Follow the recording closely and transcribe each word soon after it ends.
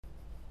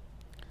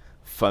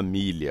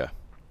família.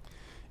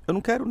 Eu não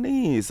quero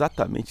nem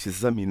exatamente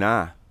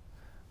examinar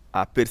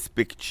a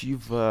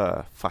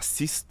perspectiva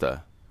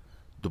fascista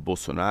do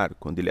Bolsonaro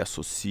quando ele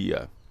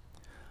associa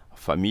a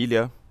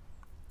família,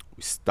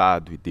 o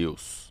Estado e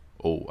Deus,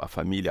 ou a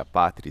família, a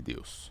pátria e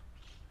Deus.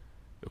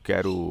 Eu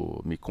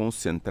quero me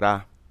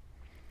concentrar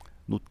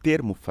no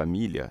termo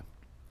família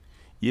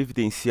e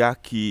evidenciar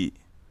que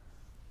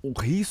o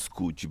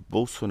risco de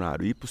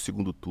Bolsonaro ir para o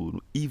segundo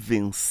turno e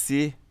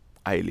vencer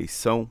a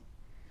eleição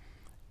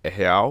é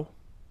real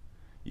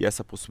e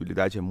essa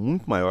possibilidade é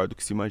muito maior do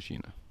que se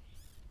imagina.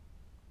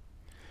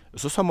 Eu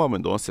sou Samuel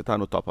Mendonça, você está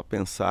no Topa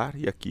Pensar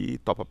e aqui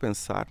Topa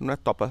Pensar não é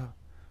topa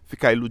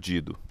ficar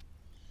iludido.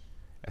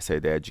 Essa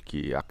ideia de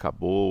que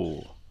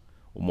acabou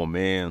o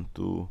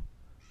momento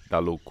da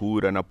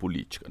loucura na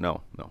política.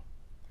 Não, não.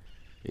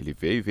 Ele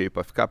veio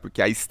para ficar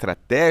porque a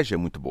estratégia é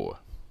muito boa.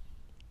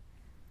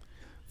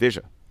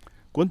 Veja,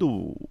 quando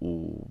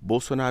o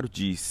Bolsonaro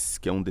diz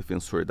que é um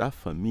defensor da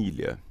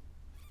família,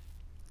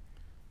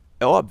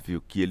 é óbvio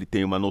que ele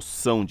tem uma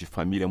noção de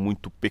família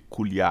muito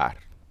peculiar,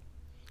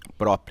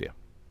 própria.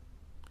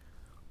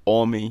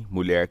 Homem,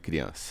 mulher,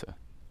 criança.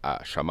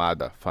 A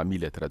chamada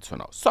família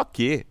tradicional. Só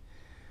que,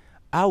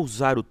 ao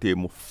usar o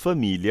termo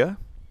família,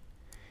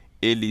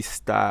 ele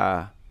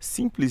está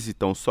simples e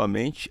tão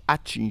somente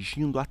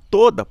atingindo a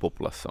toda a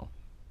população.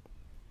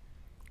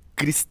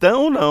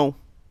 Cristão, não.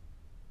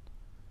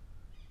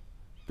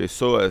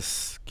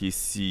 Pessoas que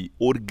se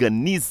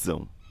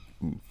organizam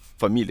em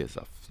famílias,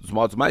 dos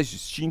modos mais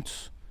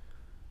distintos,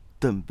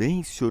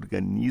 também se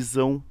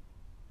organizam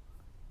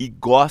e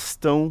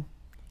gostam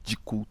de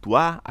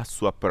cultuar a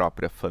sua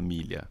própria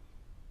família.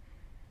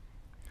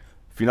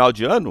 Final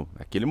de ano,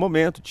 aquele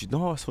momento de,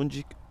 nossa,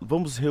 onde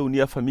vamos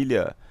reunir a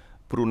família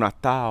para o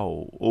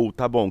Natal, ou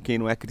tá bom, quem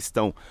não é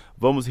cristão,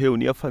 vamos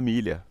reunir a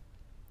família.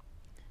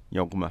 Em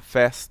alguma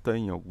festa,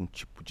 em algum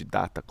tipo de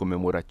data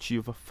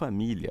comemorativa,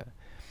 família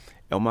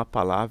é uma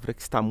palavra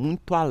que está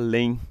muito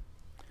além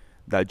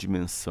da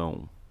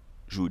dimensão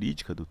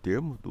jurídica do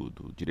termo,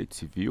 do direito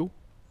civil,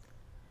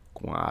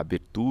 com a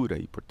abertura,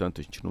 e portanto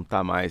a gente não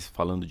está mais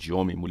falando de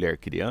homem, mulher,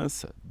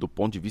 criança, do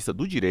ponto de vista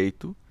do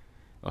direito.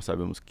 Nós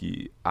sabemos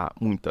que há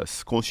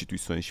muitas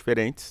constituições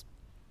diferentes,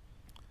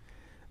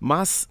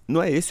 mas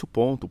não é esse o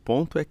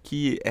ponto é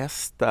que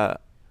esta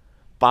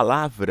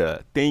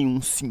palavra tem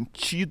um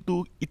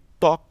sentido e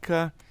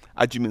toca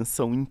a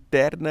dimensão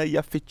interna e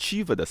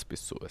afetiva das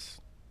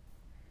pessoas.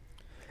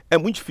 É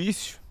muito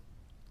difícil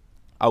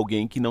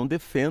alguém que não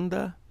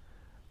defenda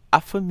a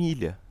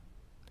família.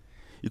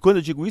 E quando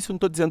eu digo isso, eu não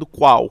estou dizendo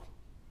qual,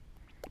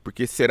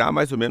 porque será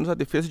mais ou menos a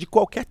defesa de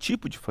qualquer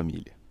tipo de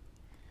família.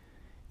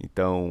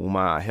 Então,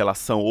 uma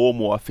relação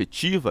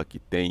homoafetiva, que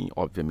tem,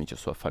 obviamente, a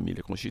sua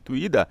família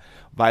constituída,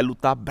 vai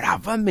lutar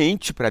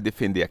bravamente para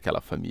defender aquela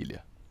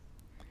família.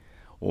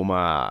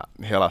 Uma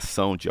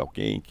relação de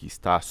alguém que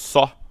está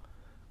só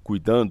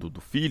cuidando do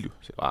filho,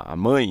 sei lá, a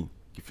mãe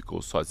que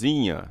ficou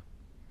sozinha,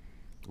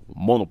 o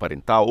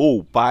monoparental ou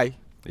o pai,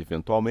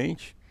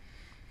 eventualmente,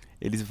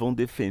 eles vão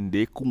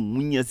defender com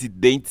unhas e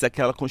dentes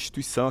aquela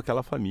constituição,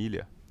 aquela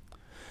família.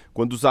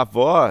 Quando os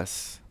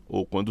avós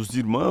ou quando os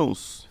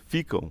irmãos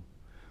ficam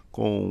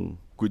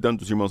cuidando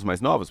dos irmãos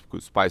mais novos, porque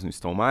os pais não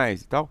estão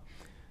mais e tal,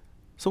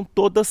 são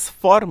todas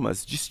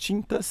formas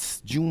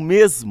distintas de um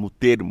mesmo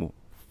termo,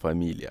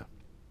 família.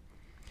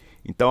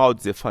 Então, ao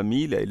dizer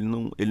família,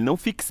 ele não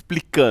fica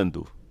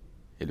explicando.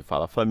 Ele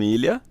fala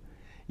família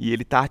e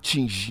ele está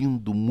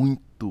atingindo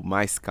muito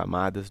mais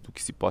camadas do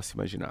que se possa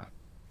imaginar.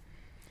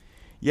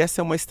 E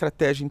essa é uma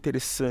estratégia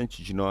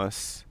interessante de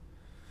nós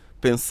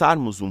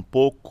pensarmos um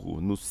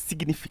pouco no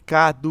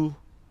significado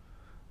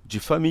de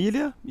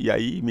família, e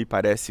aí me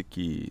parece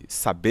que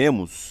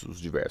sabemos os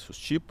diversos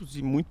tipos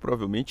e muito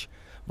provavelmente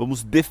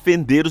vamos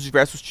defender os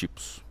diversos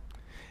tipos.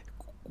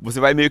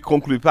 Você vai meio que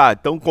concluir,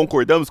 então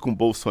concordamos com o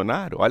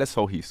Bolsonaro? Olha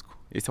só o risco,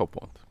 esse é o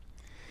ponto.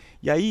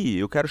 E aí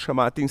eu quero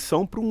chamar a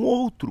atenção para um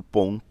outro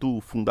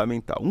ponto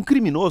fundamental. Um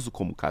criminoso,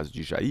 como o caso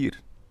de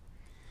Jair,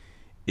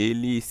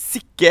 ele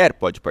sequer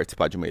pode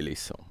participar de uma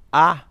eleição.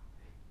 Há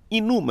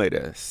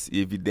inúmeras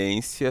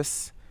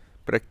evidências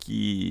para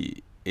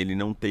que ele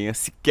não tenha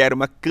sequer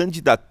uma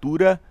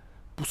candidatura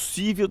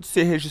possível de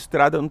ser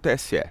registrada no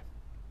TSE.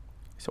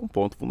 Esse é um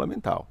ponto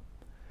fundamental.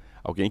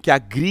 Alguém que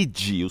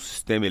agride o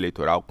sistema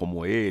eleitoral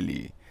como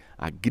ele,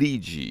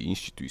 agride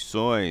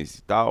instituições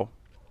e tal,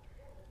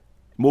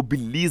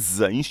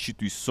 mobiliza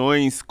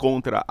instituições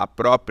contra a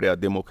própria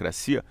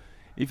democracia,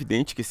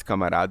 evidente que esse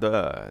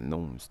camarada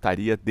não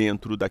estaria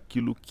dentro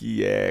daquilo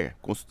que é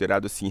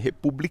considerado assim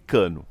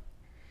republicano.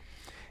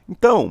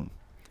 Então,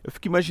 eu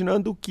fico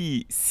imaginando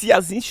que se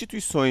as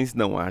instituições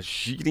não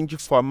agirem de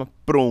forma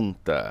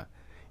pronta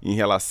em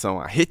relação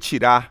a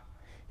retirar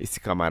esse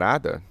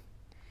camarada,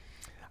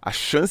 a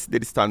chance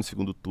dele estar no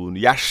segundo turno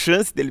e a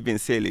chance dele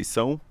vencer a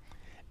eleição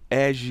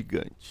é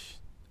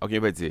gigante. Alguém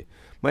vai dizer,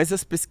 mas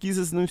as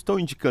pesquisas não estão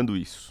indicando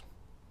isso.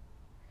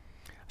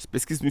 As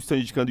pesquisas não estão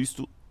indicando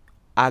isso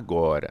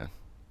agora.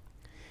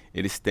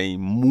 Eles têm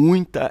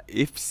muita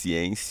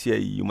eficiência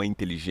e uma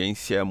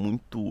inteligência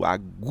muito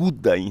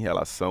aguda em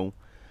relação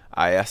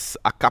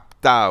a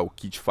captar o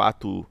que de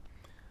fato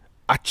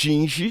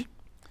atinge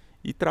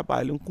e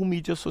trabalham com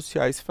mídias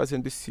sociais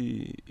fazendo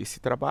esse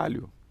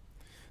trabalho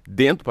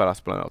dentro do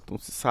Palácio Planalto. Então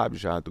se sabe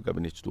já do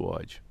Gabinete do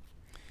Ódio.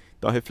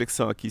 Então a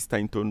reflexão aqui está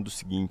em torno do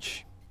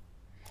seguinte: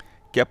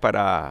 quer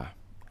parar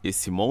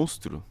esse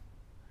monstro,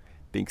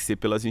 tem que ser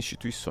pelas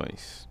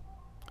instituições.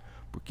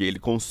 Porque ele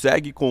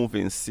consegue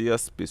convencer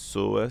as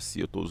pessoas, e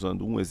eu estou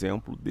usando um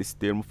exemplo desse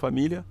termo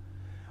família,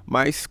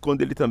 mas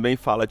quando ele também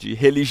fala de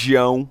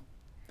religião,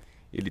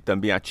 ele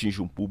também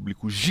atinge um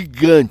público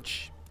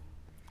gigante.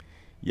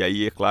 E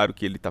aí é claro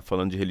que ele está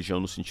falando de religião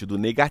no sentido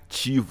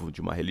negativo, de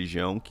uma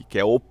religião que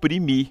quer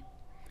oprimir,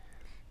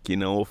 que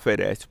não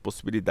oferece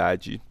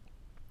possibilidade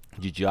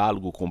de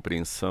diálogo,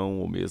 compreensão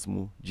ou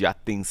mesmo de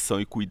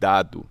atenção e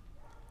cuidado.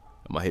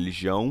 É uma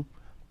religião,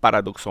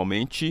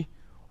 paradoxalmente,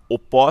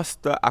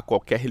 oposta a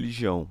qualquer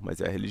religião,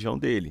 mas é a religião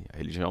dele, a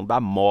religião da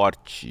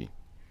morte.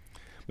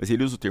 Mas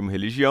ele usa o termo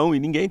religião e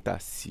ninguém está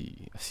assim,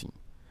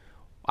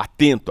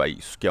 atento a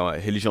isso, que é a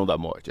religião da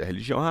morte. A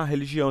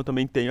religião eu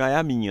também tenho, é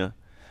a minha.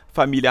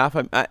 Família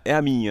é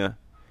a minha.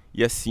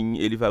 E assim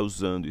ele vai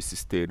usando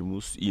esses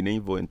termos e nem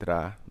vou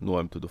entrar no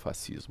âmbito do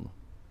fascismo.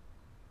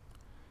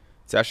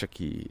 Você acha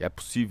que é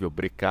possível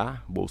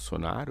brecar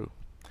Bolsonaro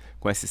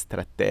com essa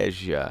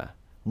estratégia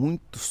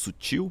muito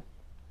sutil?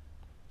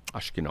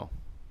 Acho que não.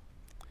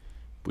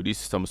 Por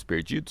isso estamos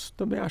perdidos?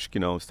 Também acho que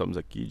não. Estamos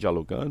aqui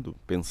dialogando,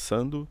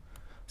 pensando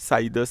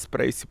saídas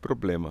para esse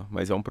problema.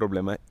 Mas é um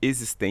problema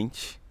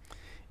existente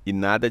e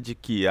nada de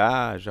que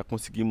já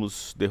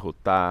conseguimos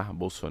derrotar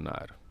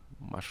Bolsonaro.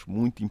 Acho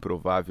muito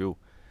improvável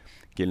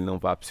que ele não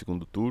vá para o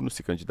segundo turno,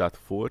 se candidato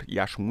for, e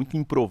acho muito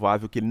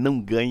improvável que ele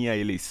não ganhe a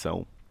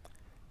eleição,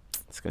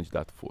 se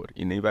candidato for.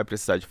 E nem vai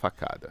precisar de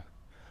facada,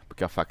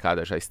 porque a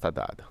facada já está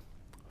dada.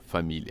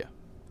 Família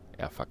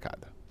é a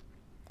facada.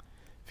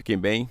 Fiquem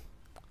bem.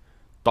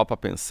 Topa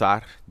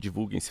pensar,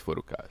 divulguem se for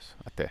o caso.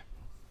 Até.